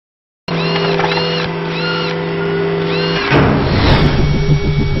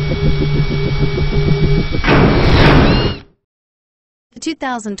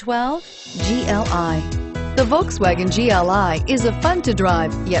2012 GLI. The Volkswagen GLI is a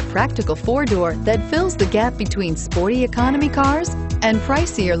fun-to-drive, yet practical four-door that fills the gap between sporty economy cars and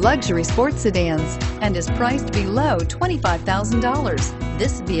pricier luxury sports sedans and is priced below $25,000.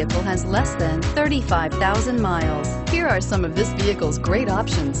 This vehicle has less than 35,000 miles. Here are some of this vehicle's great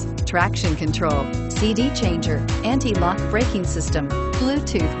options: traction control, CD changer, anti-lock braking system,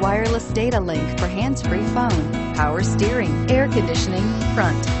 Bluetooth wireless data link for hands-free phone, power steering, air conditioning,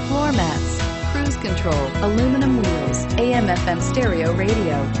 front, floor mats, cruise control, aluminum wheels, AM/FM stereo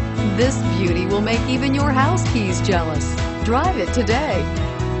radio. This beauty will make even your house keys jealous. Drive it today.